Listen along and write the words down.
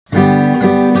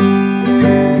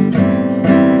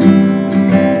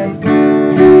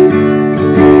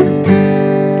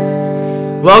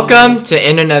Welcome to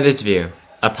In Another's View,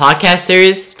 a podcast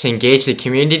series to engage the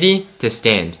community to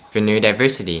stand for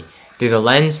neurodiversity through the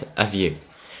lens of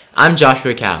youth. I'm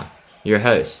Joshua Cal, your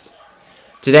host.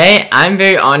 Today, I'm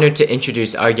very honored to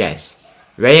introduce our guests,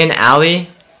 Rayan Ali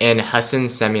and Hassan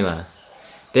Samila.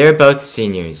 They are both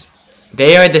seniors.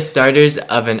 They are the starters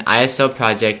of an ISL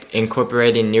project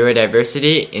incorporating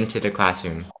neurodiversity into the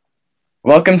classroom.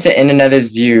 Welcome to In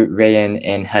Another's View, Rayan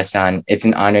and Hassan. It's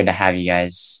an honor to have you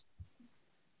guys.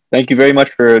 Thank you very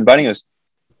much for inviting us.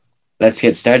 Let's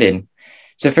get started.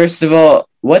 So first of all,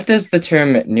 what does the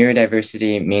term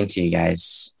neurodiversity mean to you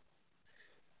guys?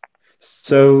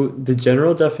 So the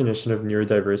general definition of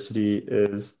neurodiversity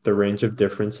is the range of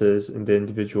differences in the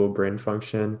individual brain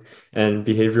function and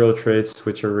behavioral traits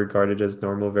which are regarded as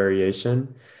normal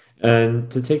variation. And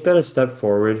to take that a step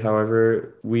forward,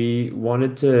 however, we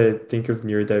wanted to think of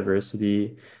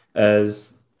neurodiversity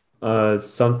as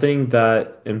something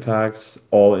that impacts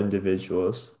all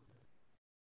individuals.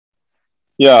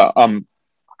 Yeah,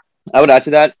 I would add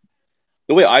to that.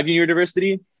 The way I view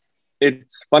neurodiversity,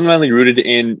 it's fundamentally rooted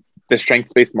in the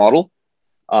strengths-based model.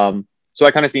 So I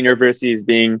kind of see neurodiversity as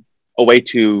being a way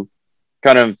to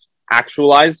kind of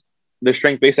actualize the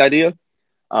strength-based idea.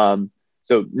 So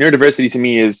neurodiversity to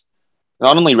me is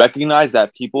not only recognize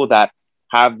that people that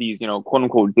have these, quote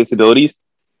unquote disabilities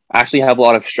actually have a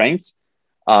lot of strengths,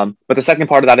 but the second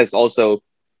part of that is also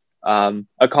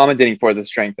accommodating for the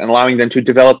strengths and allowing them to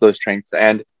develop those strengths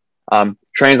and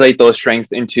translate those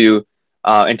strengths into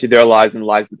their lives and the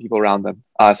lives of the people around them.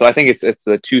 So I think it's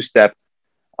the two-step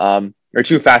or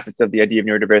two facets of the idea of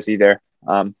neurodiversity there.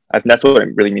 That's what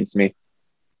it really means to me.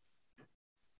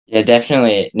 Yeah,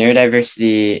 definitely.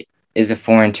 Neurodiversity is a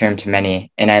foreign term to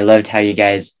many, and I loved how you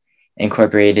guys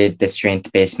incorporated the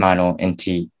strength-based model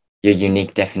into your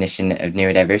unique definition of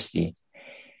neurodiversity.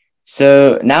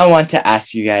 So now I want to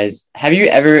ask you guys, have you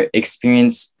ever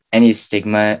experienced any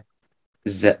stigma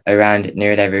around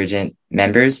neurodivergent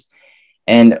members?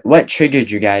 And what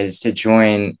triggered you guys to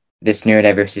join this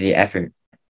neurodiversity effort?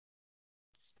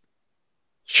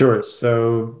 Sure.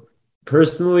 So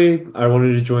personally, I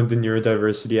wanted to join the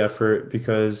neurodiversity effort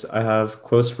because I have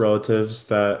close relatives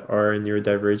that are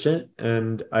neurodivergent,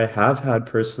 and I have had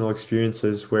personal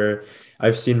experiences where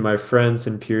I've seen my friends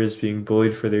and peers being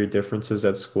bullied for their differences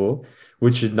at school,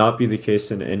 which should not be the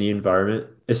case in any environment,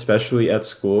 especially at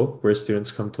school where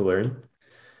students come to learn.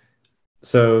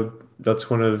 So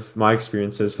that's one of my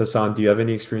experiences. Hassan, do you have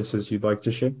any experiences you'd like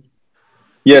to share?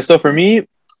 Yeah, so for me,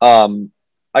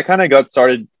 I kind of got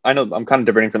started. I know I'm kind of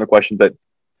diverting from the question, but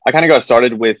I kind of got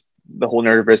started with the whole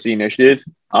neurodiversity initiative,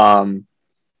 kind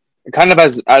of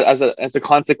as a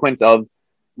consequence of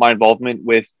my involvement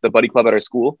with the buddy club at our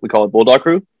school. We call it Bulldog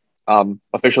Crew,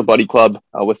 official buddy club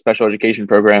with special education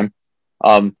program.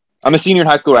 I'm a senior in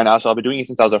high school right now, so I've been doing it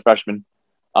since I was a freshman.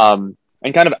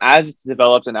 And kind of as it's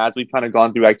developed and as we've kind of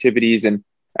gone through activities and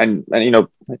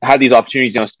had these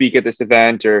opportunities, speak at this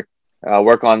event or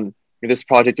work on this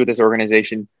project with this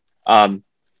organization,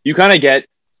 you kind of get,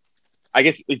 I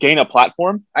guess, gain a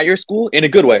platform at your school in a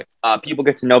good way. People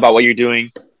get to know about what you're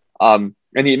doing, and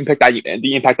the impact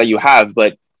that you have.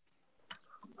 But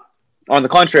on the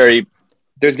contrary,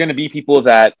 there's going to be people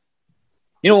that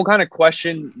will kind of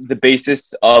question the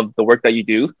basis of the work that you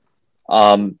do.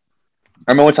 I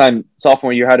remember one time,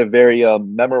 sophomore year, had a very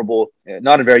memorable,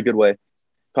 not a very good way,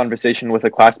 conversation with a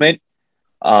classmate,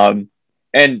 and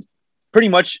pretty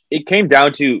much it came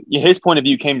down to his point of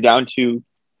view. Came down to,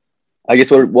 I guess,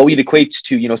 what we'd equate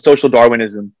to social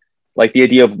Darwinism, like the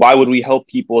idea of why would we help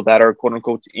people that are quote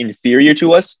unquote inferior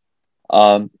to us.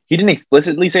 He didn't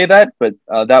explicitly say that, but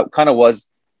that kind of was,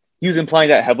 he was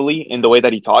implying that heavily in the way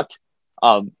that he talked.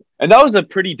 And that was a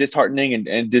pretty disheartening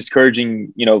and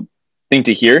discouraging, thing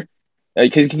to hear,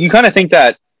 because you kind of think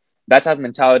that type of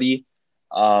mentality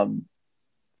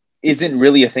isn't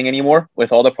really a thing anymore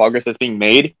with all the progress that's being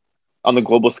made on the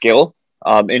global scale,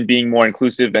 and being more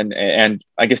inclusive and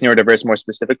I guess neurodiverse more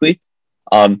specifically.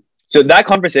 So that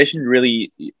conversation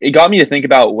really, it got me to think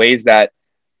about ways that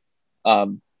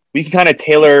we can kind of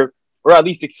tailor or at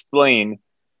least explain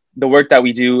the work that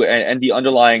we do and the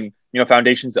underlying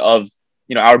foundations of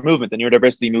our movement, the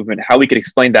neurodiversity movement, how we could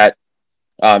explain that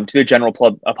to the general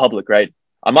public, right?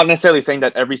 I'm not necessarily saying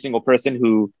that every single person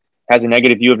who has a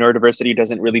negative view of neurodiversity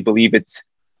doesn't really believe it's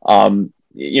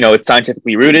it's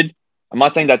scientifically rooted. I'm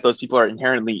not saying that those people are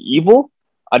inherently evil.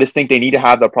 I just think they need to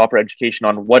have the proper education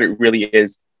on what it really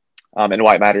is, and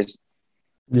why it matters.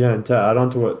 Yeah, and to add on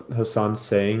to what Hassan's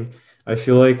saying, I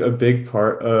feel like a big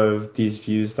part of these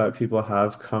views that people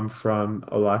have come from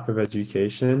a lack of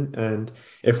education. And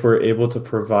if we're able to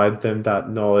provide them that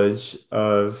knowledge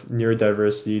of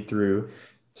neurodiversity through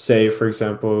say, for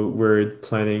example, we're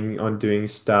planning on doing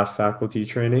staff faculty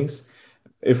trainings,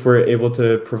 if we're able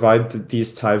to provide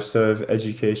these types of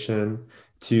education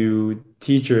to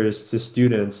teachers, to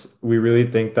students, we really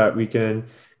think that we can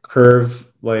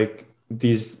curve like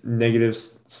these negative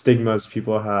stigmas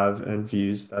people have and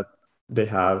views that they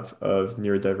have of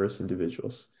neurodiverse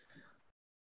individuals.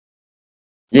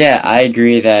 Yeah, I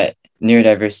agree that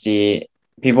neurodiversity,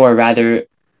 people are rather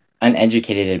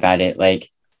uneducated about it. Like,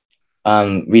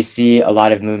 we see a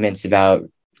lot of movements about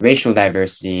racial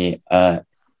diversity,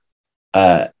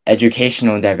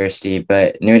 educational diversity,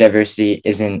 but neurodiversity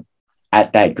isn't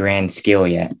at that grand scale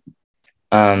yet.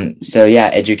 So yeah,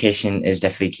 education is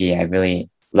definitely key. I really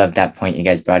love that point you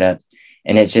guys brought up.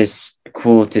 And it's just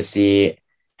cool to see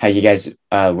how you guys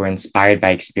were inspired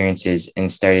by experiences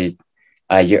and started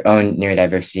your own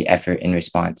neurodiversity effort in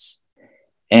response.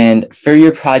 And for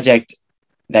your project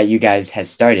that you guys has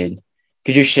started,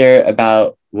 could you share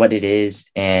about what it is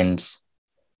and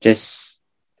just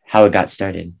how it got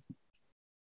started?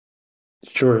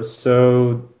 Sure.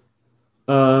 So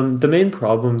the main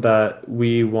problem that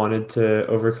we wanted to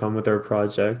overcome with our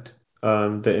project,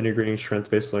 the Integrating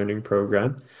Strength-Based Learning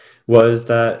program, was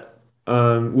that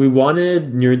we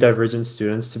wanted neurodivergent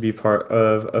students to be part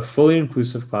of a fully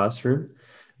inclusive classroom,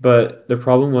 but the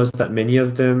problem was that many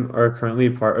of them are currently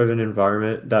part of an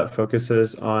environment that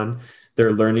focuses on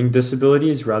their learning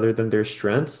disabilities rather than their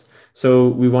strengths. So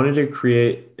we wanted to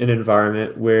create an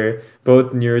environment where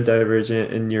both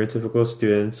neurodivergent and neurotypical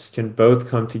students can both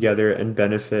come together and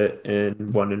benefit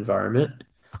in one environment.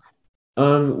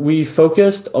 We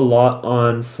focused a lot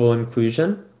on full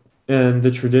inclusion, and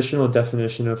the traditional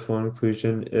definition of full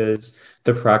inclusion is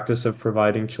the practice of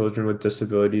providing children with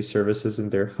disability services in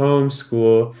their home,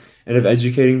 school, and of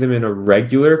educating them in a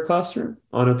regular classroom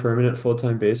on a permanent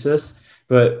full-time basis.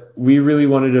 But we really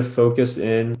wanted to focus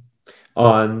in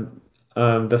on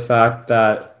the fact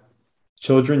that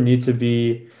children need to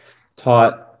be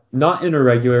taught not in a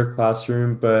regular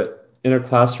classroom, but in a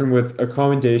classroom with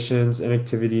accommodations and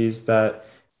activities that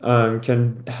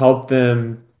can help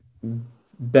them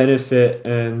benefit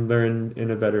and learn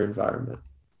in a better environment.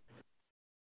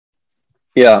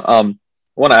 Yeah, I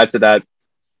want to add to that.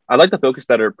 I like the focus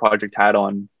that our project had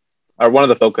on, or one of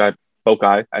the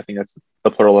foci. I think that's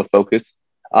the plural of focus.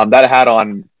 That it had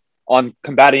on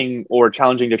combating or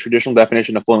challenging the traditional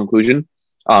definition of full inclusion.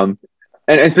 Um,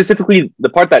 and specifically, the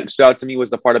part that stood out to me was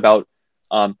the part about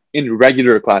in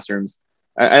regular classrooms,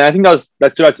 and I think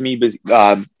that stood out to me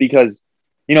because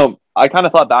I kind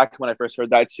of thought back when I first heard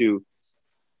that to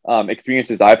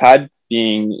experiences I've had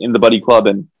being in the buddy club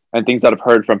and things that I've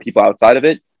heard from people outside of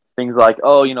it. Things like,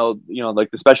 oh,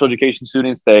 like the special education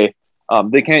students, they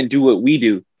can't do what we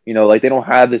do. Like they don't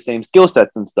have the same skill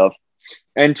sets and stuff.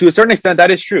 And to a certain extent, that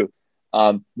is true.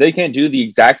 They can't do the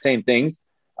exact same things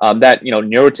that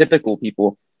neurotypical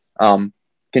people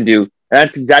can do, and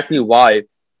that's exactly why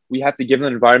we have to give them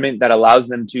an environment that allows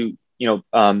them to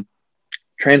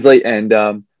translate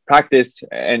and practice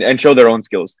and show their own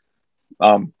skills.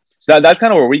 So that's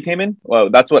kind of where we came in. Well,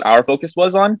 that's what our focus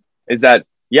was on. Is that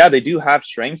yeah, they do have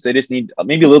strengths. They just need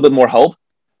maybe a little bit more help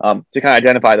to kind of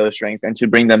identify those strengths and to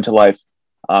bring them to life.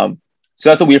 So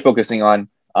that's what we're focusing on,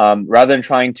 rather than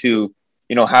trying to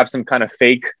have some kind of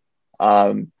fake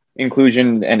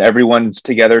inclusion and everyone's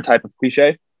together type of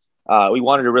cliche. We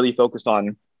wanted to really focus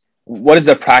on what is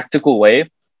a practical way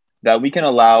that we can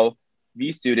allow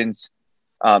these students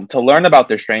to learn about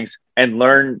their strengths and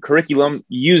learn curriculum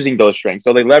using those strengths.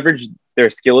 So they leverage their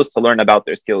skills to learn about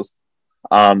their skills.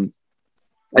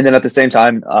 And then at the same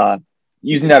time,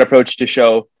 using that approach to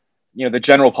show, the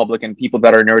general public and people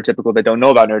that are neurotypical that don't know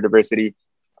about neurodiversity,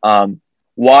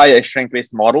 why a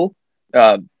strength-based model,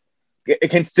 it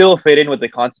can still fit in with the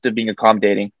concept of being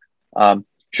accommodating.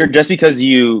 Sure, just because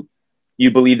you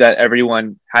believe that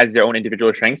everyone has their own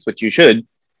individual strengths, which you should,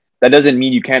 that doesn't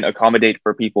mean you can't accommodate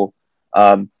for people.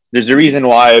 There's a reason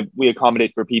why we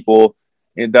accommodate for people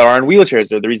that are in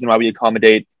wheelchairs, or the reason why we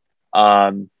accommodate,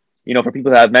 for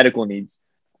people that have medical needs.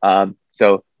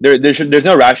 So there's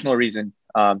no rational reason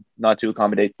not to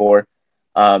accommodate for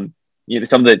some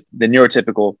of the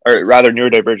neurotypical, or rather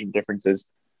neurodivergent differences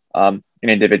in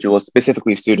individuals,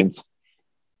 specifically students.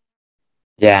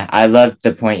 Yeah, I love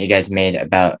the point you guys made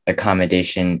about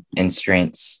accommodation and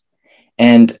strengths.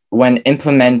 And when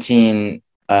implementing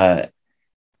the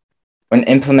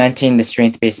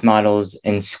strength-based models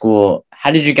in school,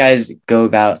 how did you guys go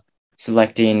about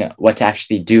selecting what to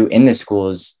actually do in the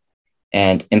schools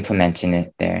and implementing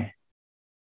it there?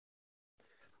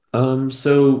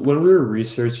 So when we were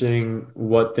researching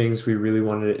what things we really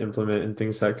wanted to implement and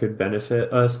things that could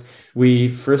benefit us, we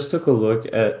first took a look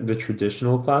at the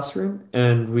traditional classroom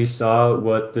and we saw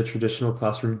what the traditional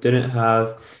classroom didn't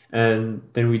have. And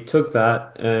then we took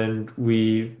that and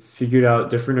we figured out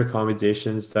different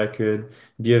accommodations that could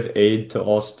be of aid to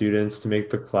all students to make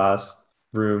the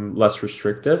classroom less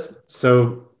restrictive.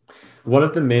 So one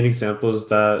of the main examples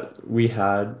that we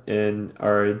had in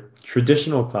our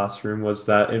traditional classroom was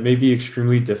that it may be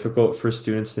extremely difficult for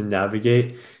students to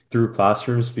navigate through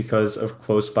classrooms because of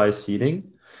close by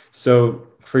seating. So,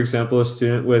 for example, a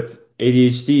student with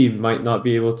ADHD might not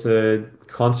be able to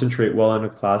concentrate well in a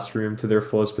classroom to their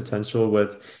fullest potential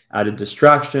with added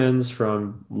distractions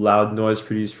from loud noise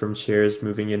produced from chairs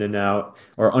moving in and out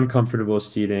or uncomfortable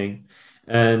seating.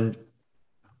 And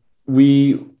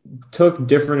we took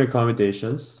different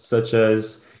accommodations, such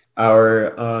as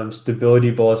our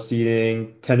stability ball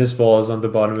seating, tennis balls on the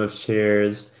bottom of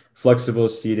chairs, flexible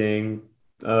seating,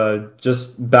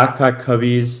 just backpack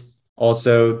cubbies,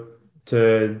 also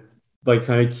to like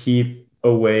kind of keep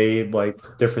away like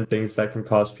different things that can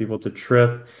cause people to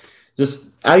trip. Just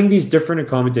adding these different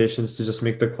accommodations to just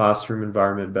make the classroom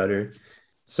environment better.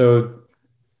 So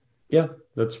yeah,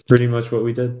 that's pretty much what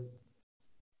we did.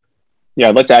 Yeah,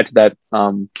 I'd like to add to that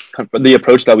the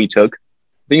approach that we took.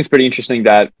 I think it's pretty interesting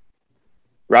that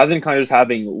rather than kind of just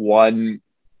having one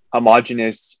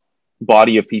homogenous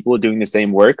body of people doing the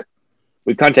same work,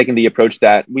 we've kind of taken the approach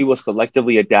that we will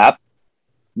selectively adapt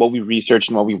what we've researched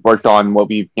and what we've worked on, what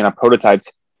we've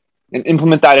prototyped, and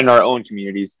implement that in our own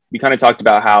communities. We kind of talked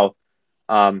about how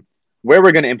where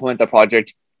we're going to implement the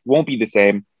project won't be the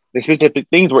same. The specific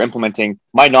things we're implementing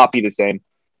might not be the same,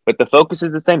 but the focus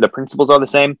is the same, the principles are the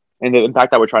same, and the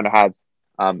impact that we're trying to have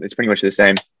is pretty much the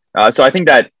same. So I think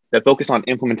that the focus on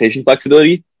implementation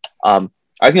flexibility, I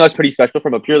think that's pretty special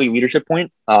from a purely leadership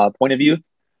point of view.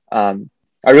 I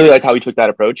really like how we took that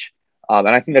approach, and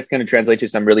I think that's going to translate to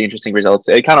some really interesting results.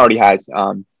 It kind of already has.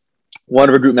 One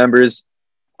of our group members,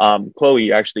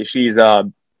 Chloe, actually, she's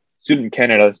a student in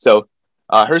Canada, so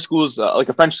her school's like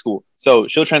a French school, so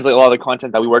she'll translate a lot of the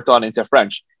content that we worked on into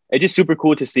French. It's just super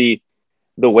cool to see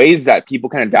the ways that people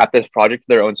can adapt this project to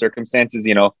their own circumstances.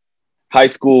 High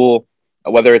school,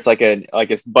 whether it's like a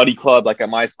buddy club, like at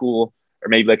my school, or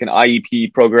maybe like an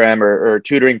IEP program or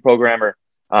tutoring program or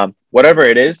whatever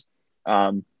it is.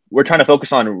 We're trying to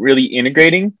focus on really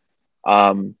integrating,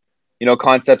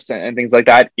 concepts and things like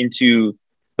that into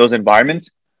those environments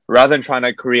rather than trying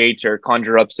to create or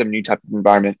conjure up some new type of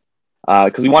environment.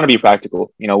 Because we want to be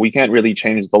practical. We can't really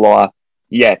change the law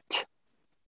yet.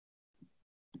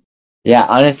 Yeah,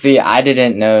 honestly, I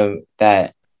didn't know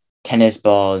that tennis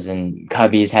balls and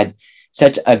cubbies had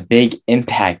such a big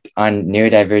impact on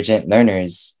neurodivergent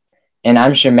learners. And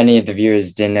I'm sure many of the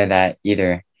viewers didn't know that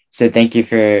either. So thank you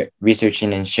for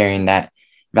researching and sharing that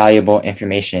valuable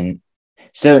information.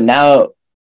 So now,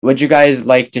 would you guys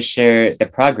like to share the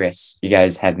progress you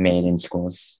guys have made in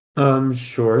schools?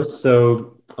 Sure.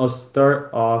 So I'll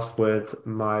start off with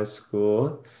my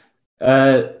school.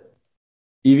 At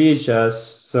EVHS,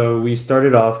 so we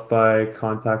started off by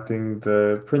contacting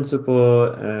the principal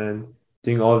and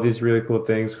doing all of these really cool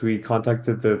things. We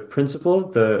contacted the principal,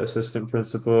 the assistant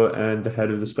principal, and the head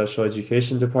of the special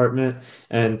education department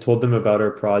and told them about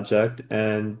our project.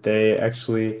 And they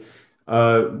actually,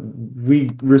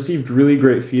 we received really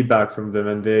great feedback from them,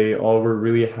 and they all were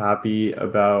really happy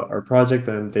about our project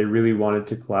and they really wanted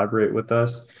to collaborate with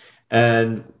us.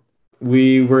 And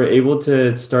we were able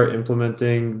to start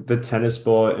implementing the tennis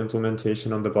ball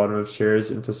implementation on the bottom of chairs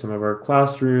into some of our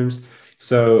classrooms.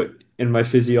 So in my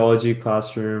physiology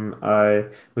classroom, I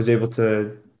was able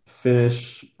to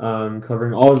finish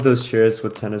covering all of those chairs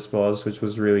with tennis balls, which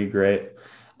was really great.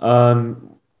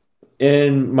 Um,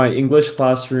 in my English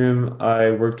classroom,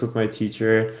 I worked with my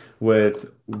teacher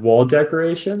with wall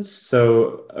decorations.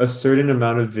 So a certain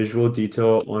amount of visual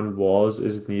detail on walls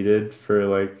is needed for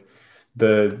like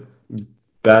the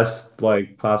best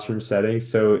like classroom setting.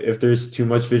 So if there's too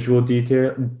much visual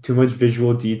detail,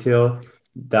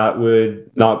 that would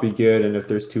not be good. And if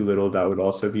there's too little, that would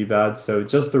also be bad. So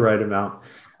just the right amount.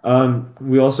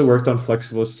 We also worked on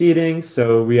flexible seating.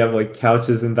 So we have like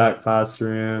couches in that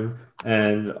classroom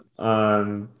and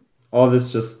all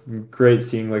this just great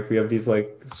seeing like we have these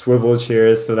like swivel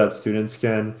chairs so that students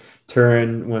can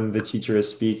turn when the teacher is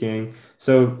speaking.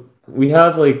 So we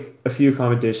have like a few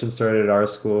accommodations started at our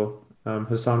school.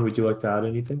 Hassan, would you like to add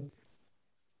anything?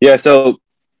 Yeah. So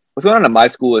what's going on at my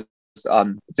school is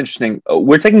it's interesting.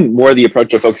 We're taking more of the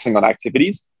approach of focusing on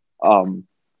activities. Um,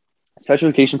 Special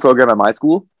education program at my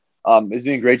school is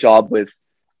doing a great job with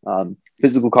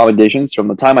physical accommodations from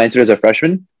the time I entered as a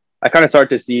freshman. I kind of start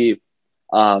to see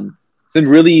some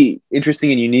really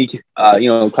interesting and unique,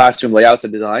 classroom layouts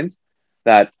and designs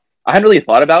that I hadn't really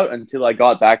thought about until I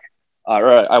got back,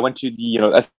 or I went to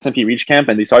the SMP Reach Camp,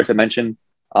 and they started to mention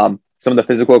some of the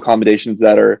physical accommodations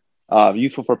that are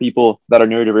useful for people that are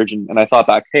neurodivergent. And I thought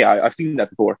back, hey, I've seen that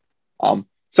before.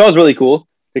 So it was really cool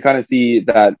to kind of see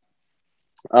that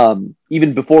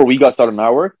even before we got started on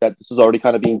our work, that this was already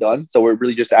kind of being done. So we're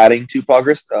really just adding to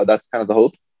progress. That's kind of the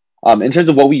hope. In terms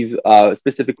of what we've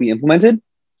specifically implemented,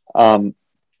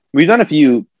 we've done a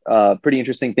few pretty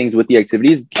interesting things with the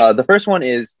activities. The first one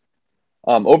is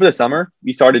over the summer,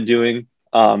 we started doing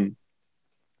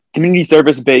community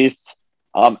service-based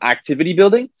activity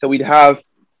building. So we'd have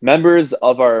members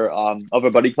of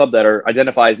our buddy club that are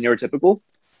identified as neurotypical.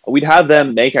 We'd have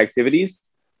them make activities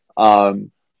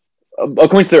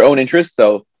according to their own interests.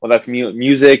 So whether that's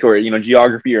music or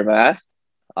geography or math,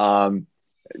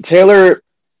 tailor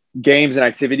games and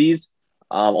activities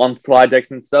on slide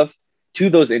decks and stuff to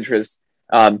those interests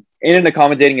in an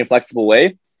accommodating and flexible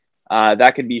way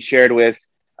that can be shared with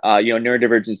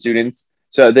neurodivergent students,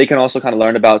 so they can also kind of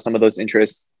learn about some of those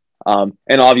interests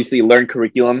and obviously learn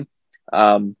curriculum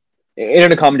in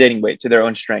an accommodating way to their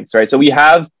own strengths, right? So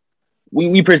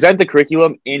we present the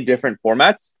curriculum in different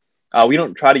formats. We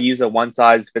don't try to use a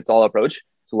one-size-fits-all approach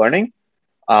to learning.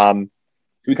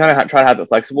 We kind of try to have it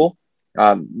flexible,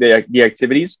 the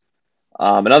activities.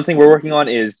 Another thing we're working on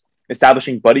is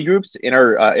establishing buddy groups in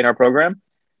our program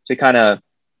to kind of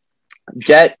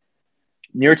get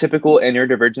neurotypical and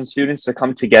neurodivergent students to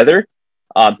come together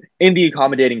in the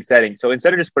accommodating setting. So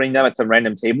instead of just putting them at some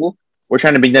random table, we're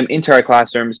trying to bring them into our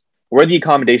classrooms where the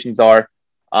accommodations are,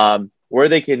 where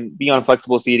they can be on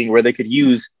flexible seating, where they could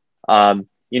use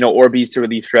Orbeez to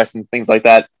relieve stress and things like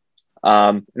that,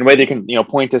 and where they can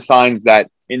point to signs that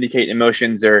indicate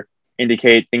emotions or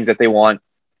indicate things that they want,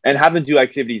 and have them do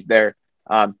activities there.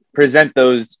 Present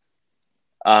those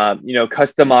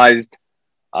customized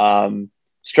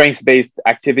strengths-based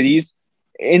activities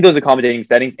in those accommodating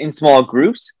settings in small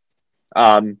groups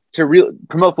to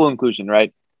promote full inclusion,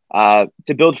 right?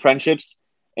 To build friendships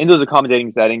in those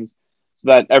accommodating settings so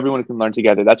that everyone can learn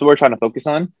together. That's what we're trying to focus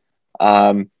on.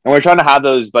 And we're trying to have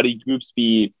those buddy groups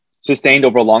be sustained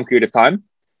over a long period of time.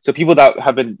 So people that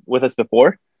have been with us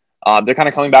before, they're kind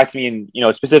of coming back to me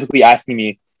and specifically asking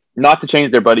me not to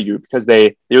change their buddy group because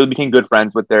they really became good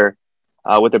friends with their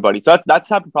buddies. So that's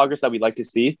the type of progress that we'd like to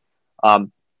see. Not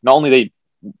only they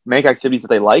make activities that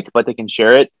they like, but they can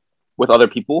share it with other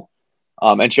people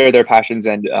and share their passions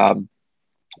and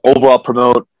overall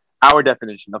promote our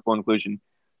definition of full inclusion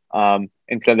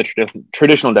instead of the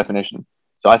traditional definition.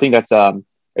 So I think that's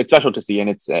it's special to see, and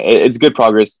it's good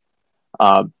progress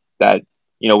that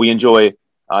we enjoy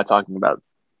talking about.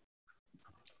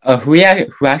 Who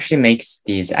actually makes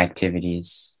these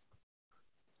activities?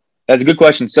 That's a good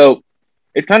question. So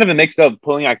it's kind of a mix of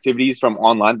pulling activities from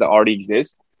online that already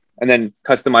exist and then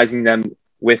customizing them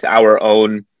with our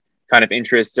own kind of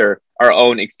interests or our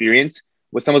own experience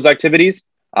with some of those activities.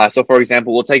 So for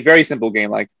example, we'll take a very simple game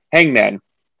like Hangman.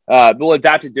 We'll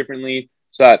adapt it differently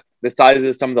so that the sizes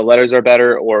of some of the letters are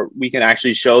better, or we can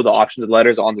actually show the options of the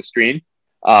letters on the screen.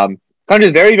 Kind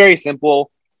of very, very simple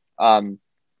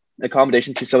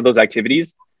accommodation to some of those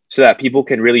activities so that people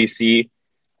can really see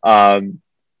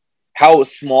how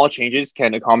small changes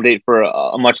can accommodate for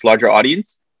a much larger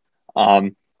audience.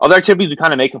 Other activities we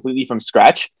kind of make completely from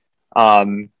scratch.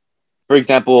 For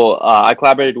example, I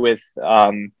collaborated with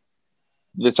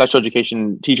the special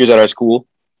education teachers at our school.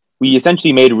 We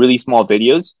essentially made really small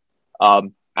videos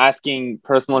asking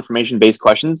personal information-based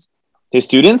questions to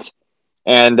students.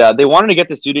 And they wanted to get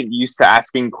the student used to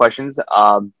asking questions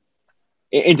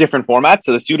in different formats.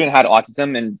 So the student had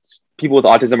autism, and people with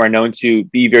autism are known to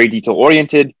be very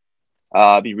detail-oriented,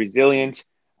 be resilient,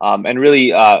 and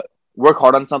really work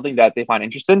hard on something that they find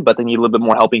interesting, but they need a little bit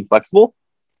more help being flexible.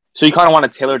 So you kind of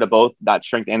want to tailor to both that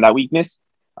strength and that weakness.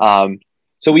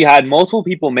 So we had multiple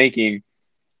people making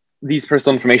these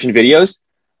personal information videos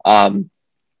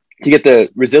to get the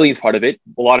resilience part of it.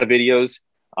 A lot of videos,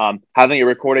 having it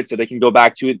recorded so they can go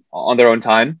back to it on their own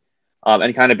time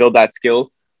and kind of build that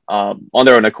skill on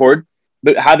their own accord.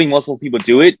 But having multiple people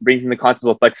do it brings in the concept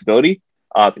of flexibility.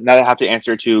 Now they have to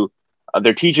answer to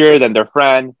their teacher, then their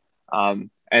friend,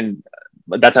 and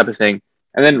that type of thing.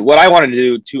 And then what I wanted to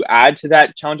do to add to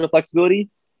that challenge of flexibility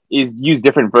is use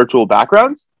different virtual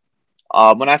backgrounds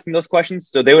when asking those questions.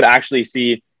 So they would actually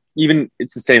see, even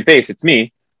it's the same face, it's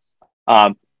me.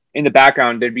 In the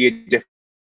background, there'd be a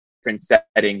different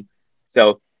setting.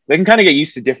 So they can kind of get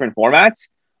used to different formats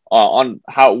on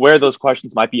where those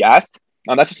questions might be asked.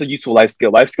 That's just a useful life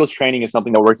skill. Life skills training is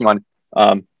something that we're working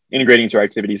on integrating into our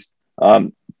activities.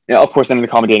 Of course, in an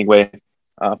accommodating way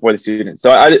for the students.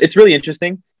 So it's really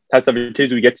interesting types of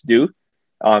activities we get to do.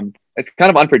 It's kind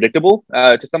of unpredictable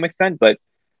to some extent, but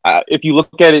if you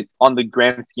look at it on the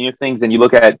grand scheme of things and you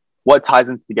look at what ties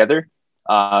them together,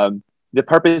 the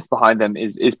purpose behind them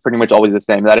is pretty much always the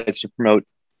same. That is to promote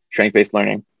strength-based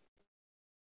learning.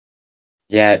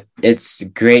 Yeah, it's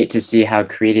great to see how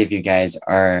creative you guys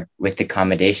are with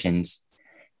accommodations.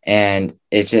 And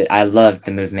I love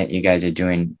the movement you guys are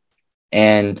doing.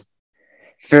 And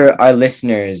for our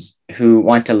listeners who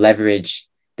want to leverage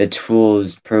the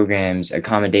tools, programs,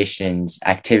 accommodations,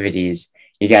 activities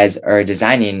you guys are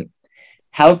designing,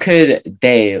 how could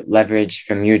they leverage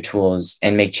from your tools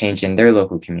and make change in their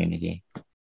local community?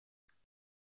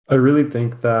 I really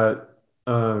think that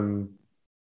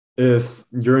if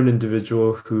you're an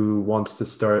individual who wants to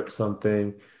start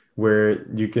something where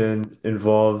you can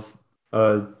involve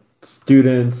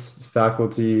students,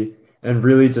 faculty, and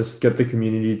really just get the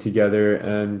community together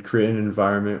and create an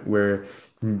environment where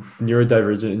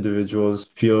neurodivergent individuals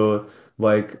feel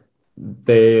like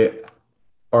they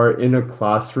are in a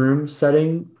classroom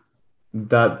setting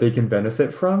that they can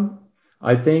benefit from.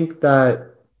 I think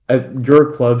that at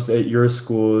your clubs, at your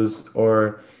schools,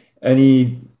 or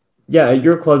any, yeah, at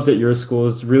your clubs, at your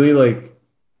schools, really like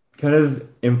kind of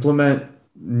implement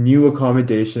new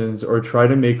accommodations or try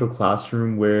to make a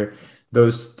classroom where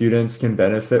those students can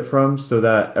benefit from so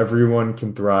that everyone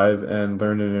can thrive and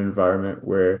learn in an environment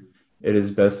where it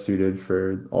is best suited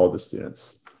for all the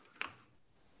students.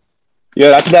 Yeah,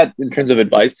 that's that in terms of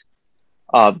advice.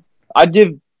 I'd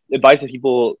give advice to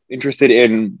people interested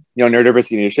in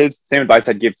neurodiversity initiatives. Same advice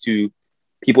I'd give to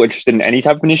people interested in any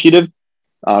type of initiative.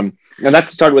 And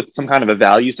that's to start with some kind of a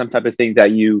value, some type of thing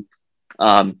that you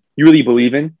really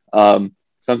believe in,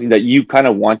 something that you kind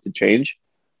of want to change,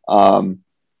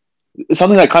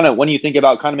 something that kind of, when you think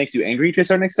about, kind of makes you angry to a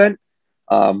certain extent.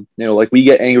 Like we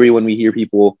get angry when we hear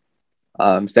people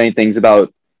saying things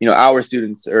about our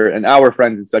students and our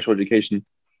friends in special education,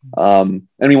 and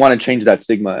we want to change that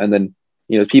stigma. And then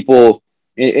people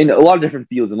in a lot of different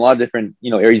fields, in a lot of different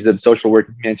areas of social work,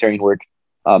 humanitarian work.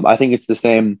 I think it's the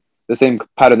same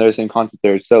pattern there, the same concept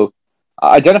there. So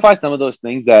identify some of those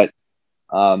things that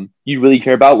you really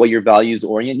care about, what your values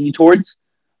orient you towards.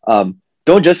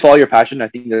 Don't just follow your passion. I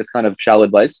think that's kind of shallow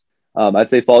advice. I'd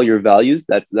say follow your values.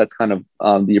 That's kind of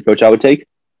the approach I would take.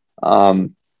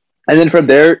 And then from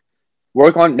there,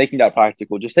 work on making that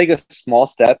practical. Just take a small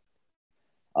step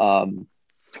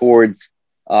towards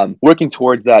working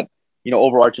towards that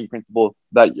overarching principle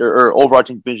that or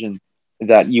overarching vision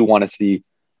that you want to see.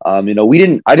 I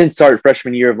didn't start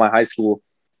freshman year of my high school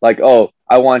like, oh,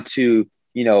 I want to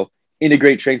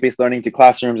integrate strength-based learning to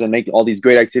classrooms and make all these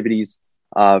great activities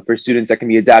for students that can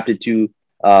be adapted to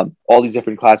all these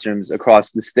different classrooms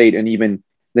across the state and even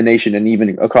the nation and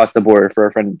even across the border for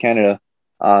our friend in Canada.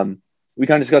 We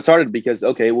kind of just got started because,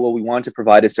 okay, well, we want to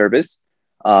provide a service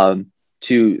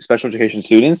to special education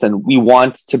students, and we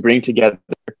want to bring together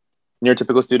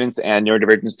neurotypical students and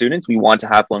neurodivergent students. We want to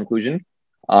have full inclusion.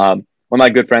 One of my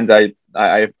good friends I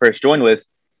first joined with,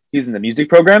 he was in the music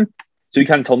program. So he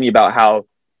kind of told me about how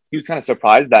he was kind of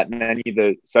surprised that many of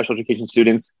the special education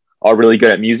students are really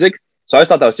good at music. So I just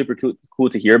thought that was super cool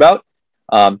to hear about.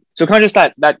 So kind of just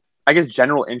that I guess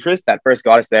general interest that first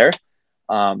got us there.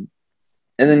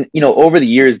 And then, over the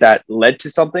years that led to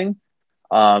something,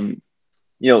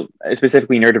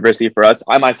 specifically neurodiversity for us.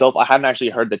 I haven't actually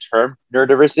heard the term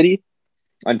neurodiversity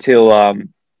until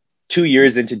 2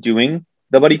 years into doing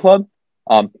the Buddy Club.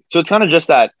 So it's kind of just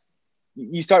that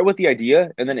you start with the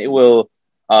idea and then it will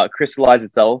crystallize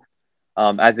itself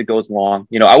as it goes along.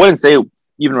 I wouldn't say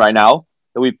even right now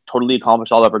that we've totally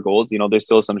accomplished all of our goals. There's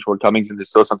still some shortcomings and there's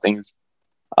still some things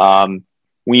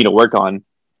we need to work on.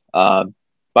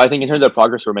 But I think in terms of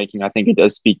progress we're making, I think it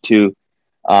does speak to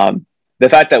the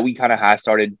fact that we kind of have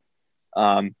started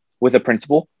with a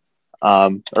principle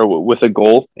or with a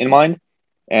goal in mind.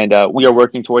 And we are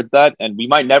working towards that. And we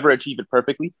might never achieve it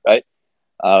perfectly, right?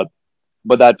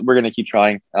 But that we're going to keep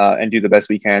trying and do the best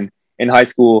we can in high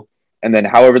school. And then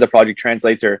however the project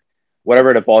translates or whatever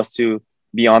it evolves to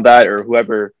beyond that, or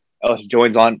whoever else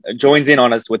joins in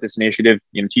on us with this initiative,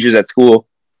 teachers at school,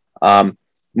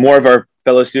 more of our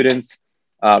fellow students,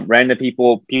 random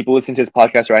people listening to this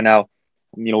podcast right now,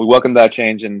 we welcome that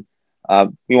change. And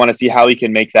we want to see how we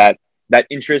can make that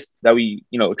interest that we,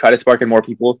 try to spark in more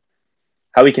people,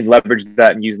 how we can leverage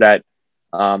that and use that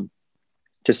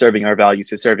to serving our values,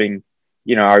 to serving,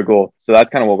 our goal. So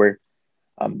that's kind of what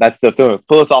that's the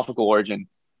philosophical origin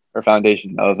or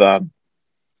foundation of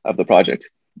the project.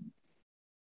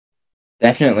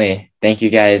 Definitely. Thank you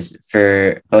guys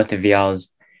for both of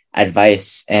y'all's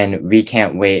advice, and we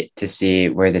can't wait to see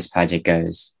where this project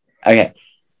goes. Okay,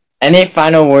 any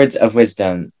final words of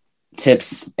wisdom,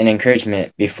 tips, and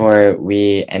encouragement before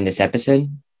we end this episode?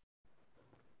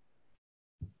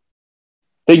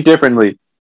 Think differently.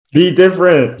 Be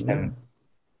different.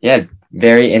 Yeah,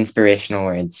 very inspirational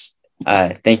words.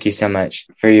 Thank you so much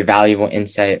for your valuable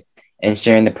insight and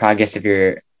sharing the progress of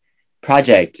your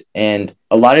project. And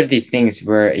a lot of these things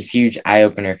were a huge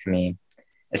eye-opener for me,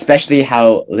 especially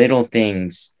how little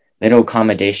things, little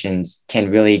accommodations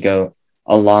can really go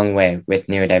a long way with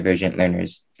neurodivergent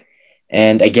learners.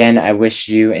 And again, I wish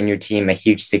you and your team a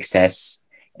huge success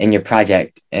in your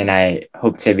project, and I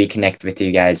hope to reconnect with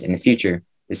you guys in the future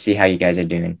to see how you guys are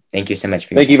doing. Thank you so much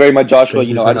for your Thank you very much, Joshua. Thank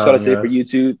you I for just got to having say for us. you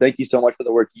too, thank you so much for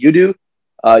the work you do.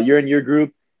 You're in your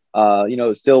group,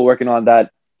 still working on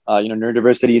that,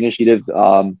 neurodiversity initiative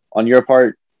on your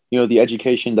part, the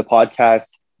education, the podcast,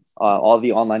 all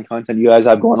the online content you guys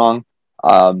have going on.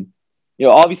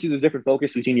 Obviously there's different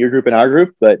focus between your group and our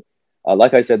group, but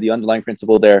like I said, the underlying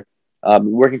principle there,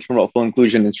 working to promote full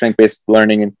inclusion and strength-based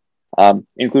learning and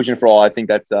inclusion for all. I think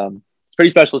that's it's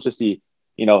pretty special to see,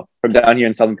 from down here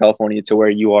in Southern California to where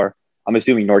you are, I'm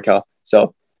assuming NorCal.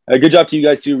 So good job to you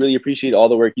guys too. Really appreciate all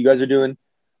the work you guys are doing.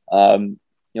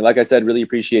 Like I said, really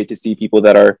appreciate to see people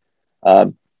that are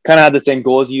kind of have the same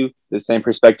goal as you, the same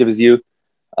perspective as you,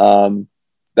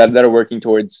 that are working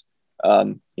towards,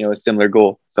 a similar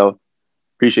goal. So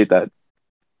appreciate that.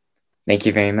 Thank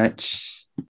you very much.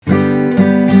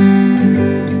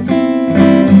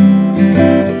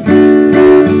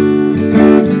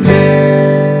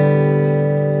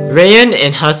 Rayan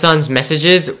and Hassan's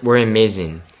messages were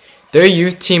amazing. Their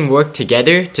youth team worked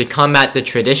together to combat the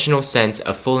traditional sense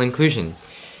of full inclusion.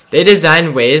 They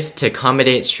designed ways to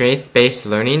accommodate strength-based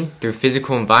learning through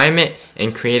physical environment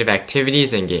and creative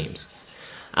activities and games.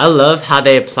 I love how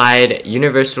they applied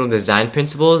universal design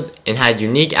principles and had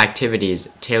unique activities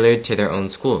tailored to their own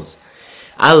schools.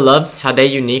 I loved how they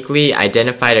uniquely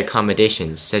identified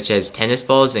accommodations such as tennis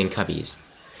balls and cubbies.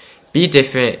 Be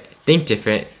different, think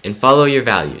different, and follow your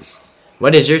values.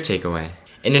 What is your takeaway?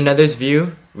 In another's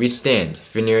view, we stand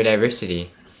for neurodiversity.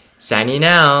 Signing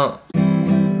out!